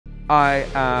I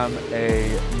am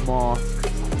a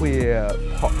masked queer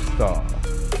pop star,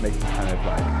 making kind of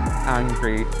like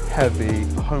angry, heavy,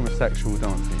 homosexual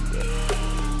dance music.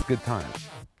 Good time.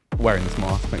 Wearing this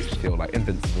mask makes me feel like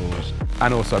invincible.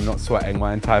 And also I'm not sweating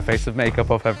my entire face of makeup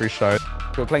off every show.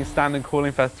 We're playing Standon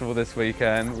Calling Festival this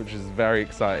weekend, which is very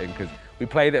exciting because we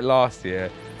played it last year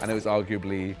and it was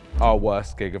arguably our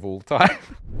worst gig of all time.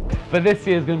 But this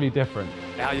year is going to be different.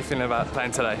 How are you feeling about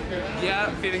playing today? Yeah,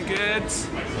 feeling good.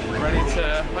 Ready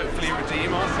to hopefully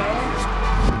redeem ourselves.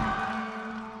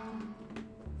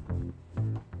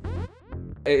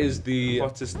 It is the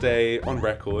hottest day on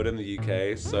record in the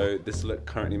UK, so this look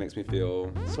currently makes me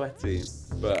feel sweaty,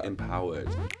 but empowered.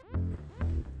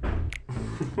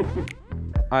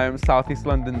 I am South East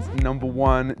London's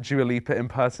 #1 Dua Lipa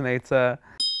impersonator.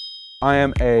 I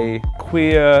am a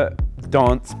queer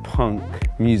dance punk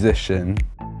musician.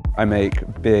 I make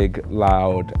big,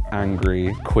 loud,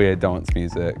 angry, queer dance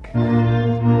music.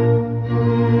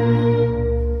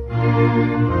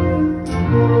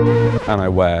 And I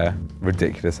wear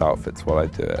ridiculous outfits while I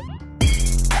do it.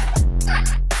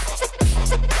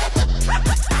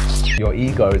 Your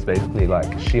ego is basically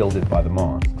like shielded by the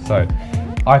mask. So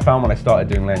I found when I started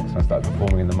doing Lynks and I started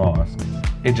performing in the mask,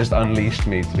 it just unleashed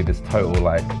me to be this total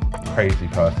like crazy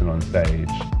person on stage.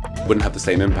 Wouldn't have the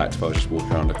same impact if I was just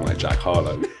walking around looking like Jack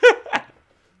Harlow.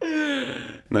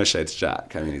 No shade to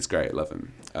Jack, I mean he's great, love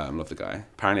him. Love the guy.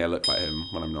 Apparently I look like him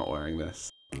when I'm not wearing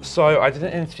this. So I did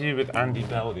an interview with Andy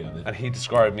Bell the other day, and he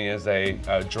described me as a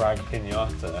drag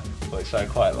pinata, which I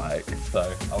quite like. So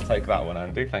I'll take that one,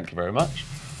 Andy. Thank you very much.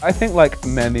 I think like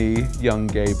many young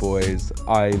gay boys,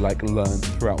 I like learned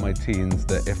throughout my teens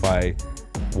that if I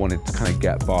wanted to kind of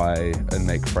get by and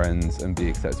make friends and be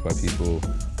accepted by people,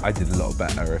 I did a lot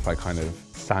better if I kind of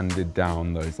sanded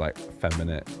down those like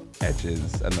feminine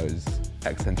edges and those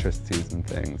eccentricities and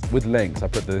things. With Lynks, I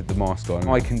put the mask on.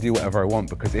 I can do whatever I want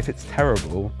because if it's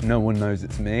terrible, no one knows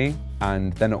it's me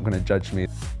and they're not going to judge me.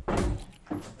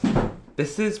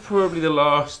 This is probably the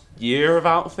last year of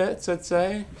outfits, I'd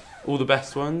say. All the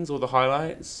best ones, all the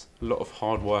highlights. A lot of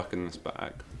hard work in this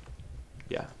bag.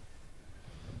 Yeah,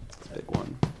 it's a big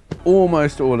one.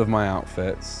 Almost all of my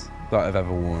outfits that I've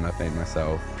ever worn, I've made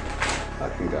myself.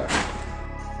 That can go.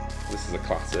 This is a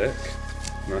classic.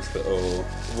 Nice little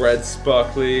red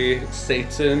sparkly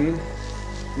Satan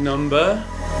number.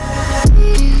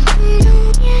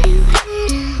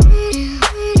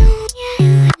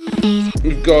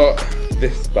 We've got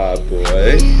this bad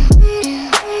boy.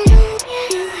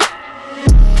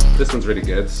 This one's really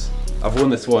good. I've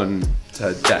worn this one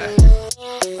to death.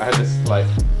 I had this like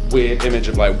weird image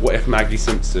of like, what if Maggie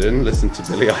Simpson listened to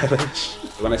Billie Eilish?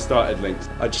 When I started Lynks,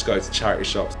 I'd just go to charity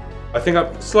shops. I think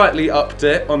I've slightly upped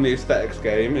it on the aesthetics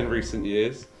game in recent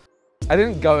years. I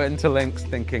didn't go into Lynks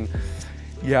thinking,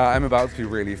 yeah, I'm about to be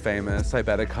really famous, I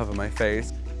better cover my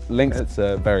face. Lynks, it's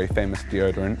a very famous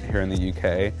deodorant here in the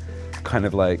UK, kind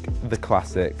of like the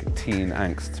classic teen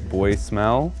angst boy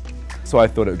smell. So I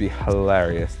thought it would be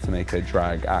hilarious to make a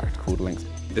drag act called Lynks.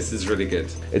 This is really good.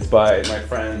 It's by my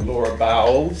friend Laura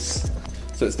Bowles.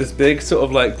 So it's this big sort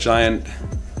of like giant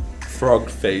frog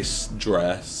face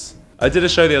dress. I did a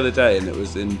show the other day and it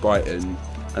was in Brighton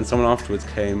and someone afterwards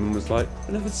came and was like,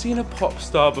 I've never seen a pop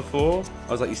star before.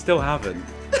 I was like, you still haven't.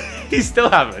 You still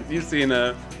haven't. You've seen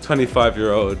a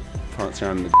 25-year-old prancing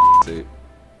around in a suit.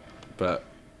 But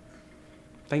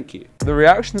thank you. The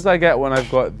reactions I get when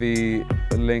I've got the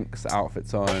Lynks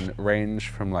outfits on range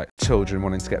from like children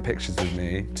wanting to get pictures with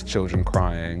me, to children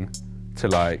crying, to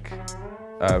like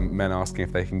men asking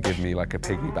if they can give me like a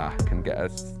piggyback and get a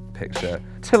picture,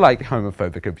 to like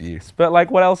homophobic abuse. But like,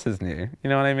 what else is new? You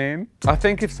know what I mean? I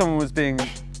think if someone was being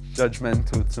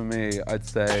judgmental to me, I'd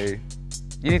say,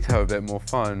 you need to have a bit more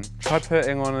fun. Try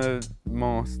putting on a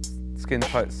masked,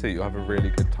 skin-tight suit. You'll have a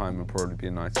really good time and probably be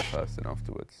a nicer person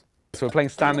afterwards. So we're playing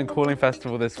Standon Calling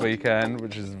Festival this weekend,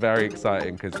 which is very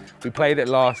exciting because we played it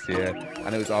last year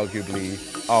and it was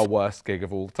arguably our worst gig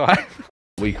of all time.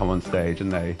 We come on stage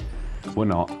and they were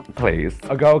not pleased.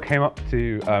 A girl came up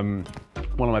to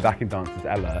one of my backing dancers,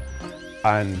 Ella,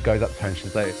 and goes up to her and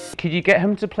she's like, could you get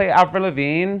him to play Avril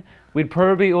Lavigne? We'd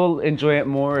probably all enjoy it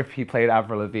more if he played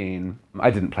Avril Lavigne.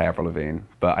 I didn't play Avril Lavigne,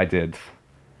 but I did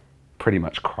pretty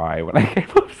much cry when I came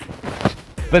up.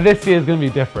 But this year is going to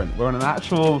be different. We're on an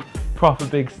actual proper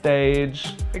big stage.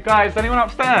 Hey guys, anyone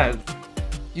upstairs?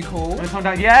 You cool? Wanna come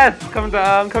down? Yes, come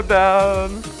down, come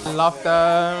down. I love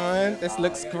them. This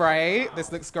looks great.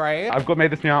 This looks great. I've got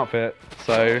made this new outfit,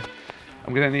 so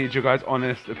I'm gonna need your guys'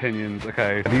 honest opinions.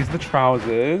 Okay, these are the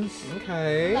trousers.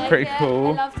 Okay. Pretty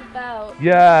cool. I love the belt.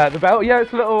 Yeah, the belt. Yeah,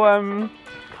 it's a little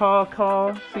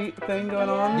car seat thing going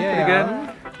on. Yeah. Pretty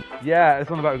good. Yeah, it's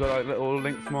on the back. We've got like little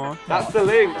Lynks mask. That's the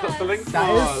Lynks. That's the Lynks That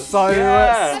mask. is so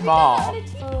Yeah. smart.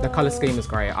 The colour scheme is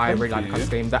great. I really like the colour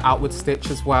scheme. The outward stitch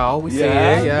as well. We see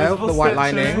Yeah, it, yeah, visible the white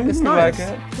stitching. lining. It's You nice. like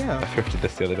it? Yeah. I thrifted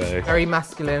this the other day. Very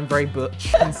masculine, very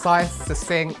butch, concise,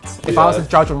 succinct. If I was a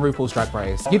judge on RuPaul's Drag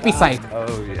Race, you'd be safe. Oh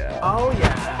yeah. Oh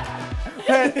yeah.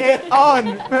 Put it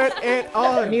on. Put it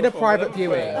on. Need a private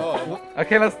viewing.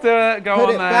 Okay, let's do it. Go Put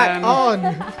on it then. back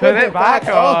on. Put it back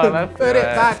on. Let's Put do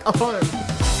it back on.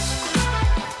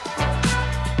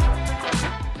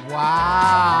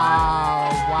 Wow.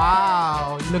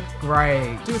 Wow. You look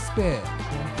great. Do a spit.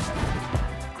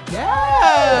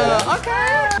 Yeah.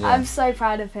 Okay. I'm so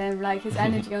proud of him. Like his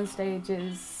energy on stage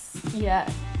is, yeah,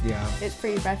 it's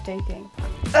pretty breathtaking.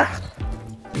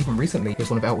 Even recently, he was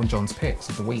one of Elton John's picks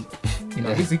of the week. You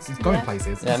know, he's going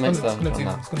places. Yeah, it makes It's them gonna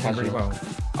on do that really well.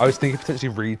 I was thinking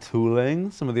potentially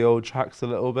retooling some of the old tracks a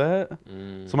little bit.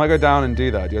 So I might go down and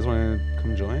do that. Do you guys want to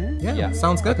come join? Yeah,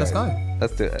 sounds good. Let's go.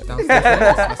 Let's do it. Let's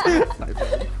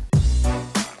go.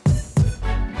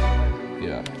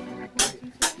 Yeah.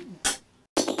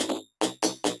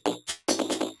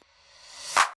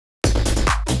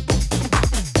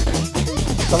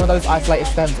 Some of those isolated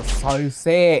stems are so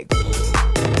sick.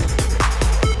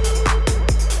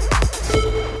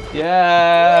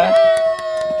 Yeah.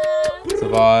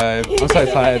 Survive. I'm so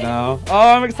excited now. Oh,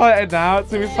 I'm excited now.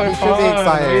 It's gonna be so fun. be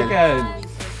exciting. Weekend.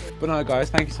 But no, guys,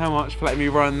 thank you so much for letting me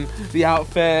run the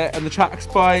outfit and the tracks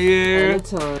by you.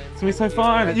 It's gonna be so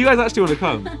fun. You guys actually want to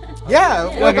come? Yeah,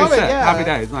 we're Okay, going, sick. yeah. Happy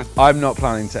days, nice. I'm not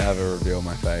planning to ever reveal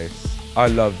my face. I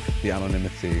love the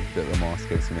anonymity that the mask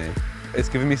gives me. It's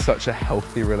given me such a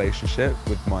healthy relationship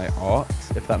with my art,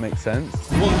 if that makes sense.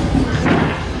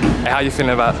 Hey, how you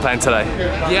feeling about playing today?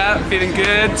 Yeah, feeling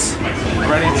good.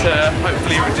 Ready to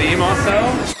hopefully redeem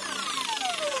ourselves.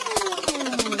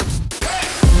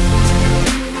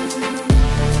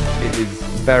 It is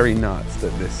very nuts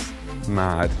that this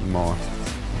mad, masked,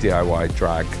 DIY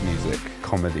drag music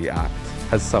comedy act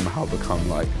has somehow become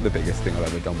like the biggest thing I've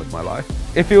ever done with my life.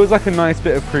 It feels like a nice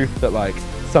bit of proof that like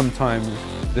sometimes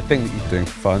the thing that you're doing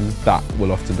for fun, that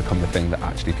will often become the thing that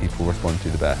actually people respond to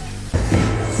the best.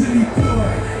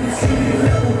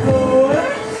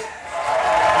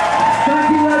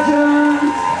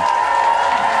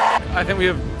 I think we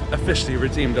have officially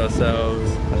redeemed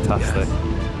ourselves. Fantastic.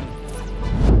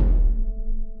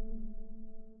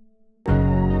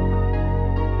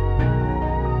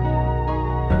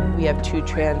 We have 2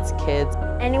 trans kids.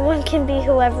 Anyone can be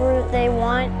whoever they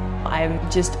want. I'm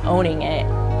just owning it.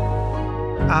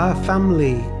 Our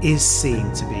family is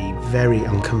seen to be very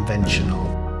unconventional.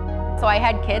 So I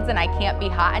had kids and I can't be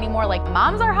hot anymore. Like,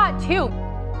 moms are hot too.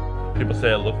 People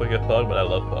say I look like a thug, but I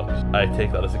love thugs. I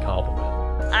take that as a compliment.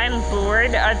 I'm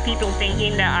bored of people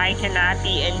thinking that I cannot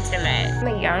be intimate. I'm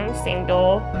a young,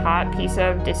 single, hot piece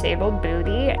of disabled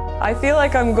booty. I feel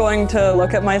like I'm going to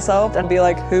look at myself and be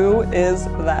like, who is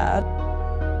that?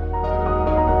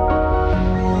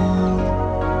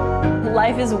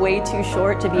 Life is way too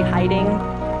short to be hiding.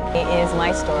 It is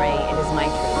my story. It is my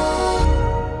truth.